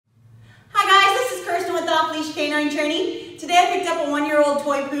Off Leash K9 Training. Today I picked up a 1-year-old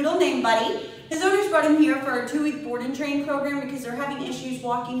toy poodle named Buddy. His owners brought him here for a 2-week board and train program because they're having issues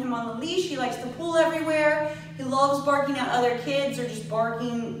walking him on the leash. He likes to pull everywhere. He loves barking at other kids or just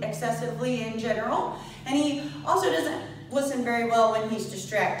barking excessively in general. And he also doesn't listen very well when he's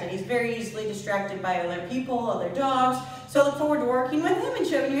distracted. He's very easily distracted by other people, other dogs. So I look forward to working with him and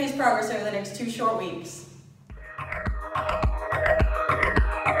showing you his progress over the next 2 short weeks.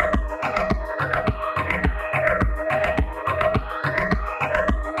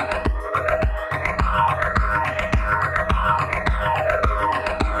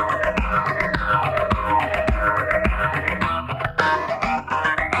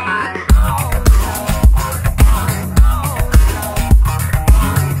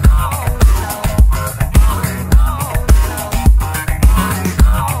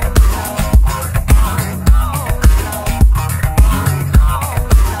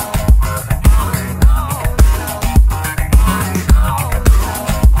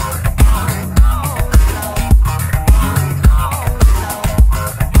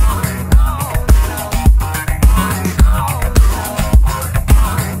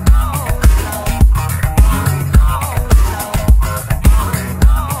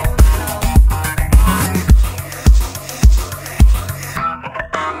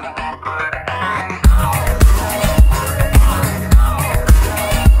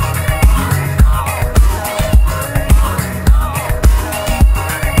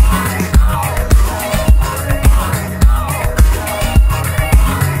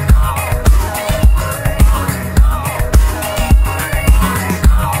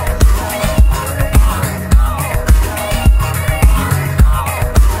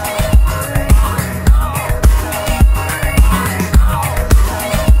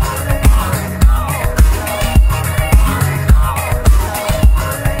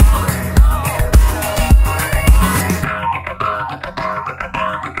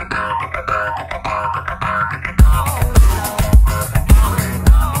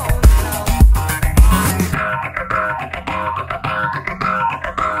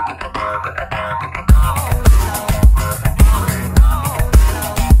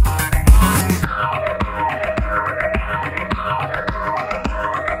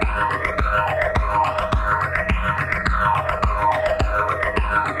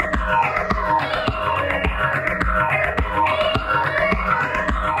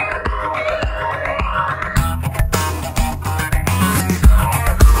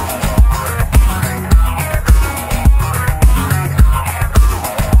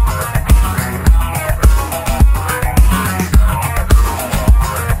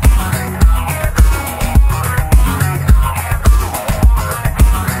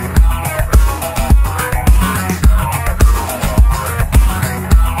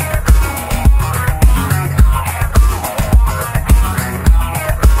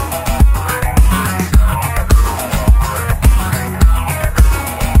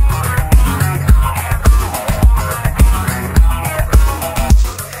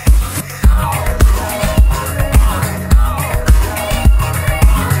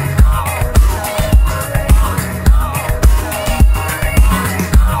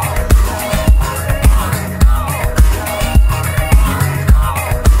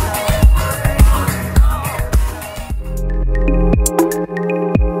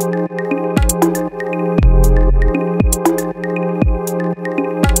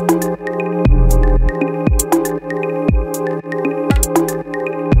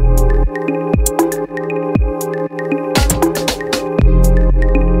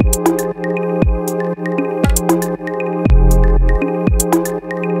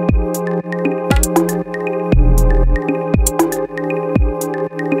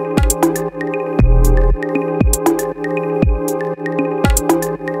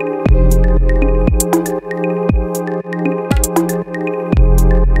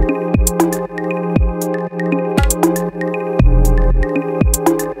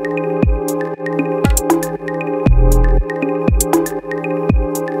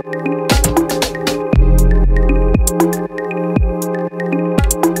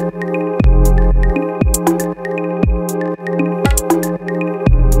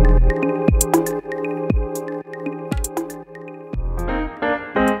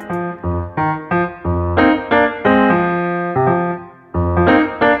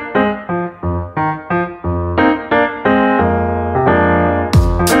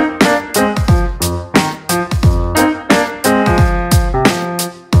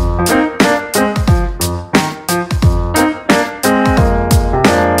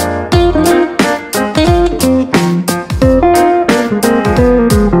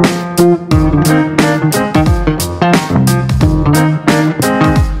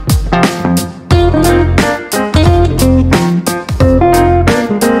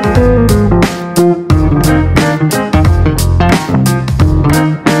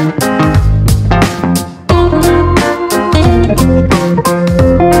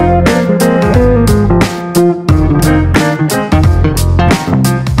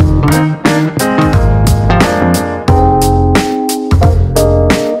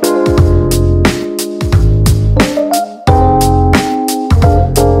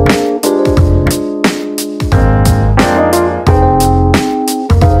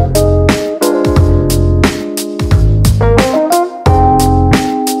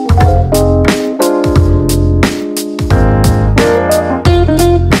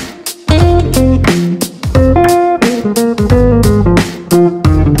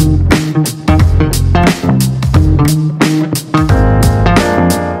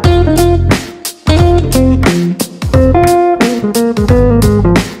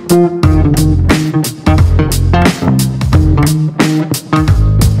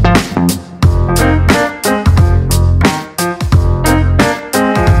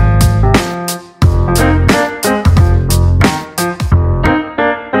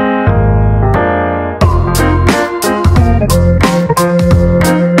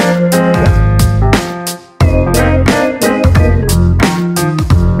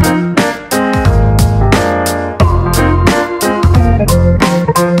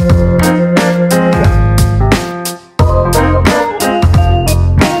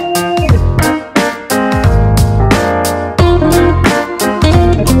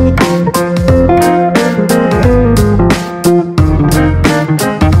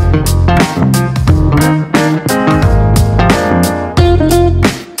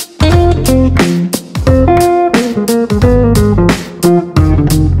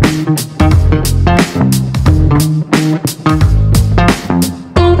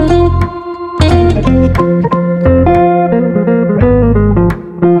 you.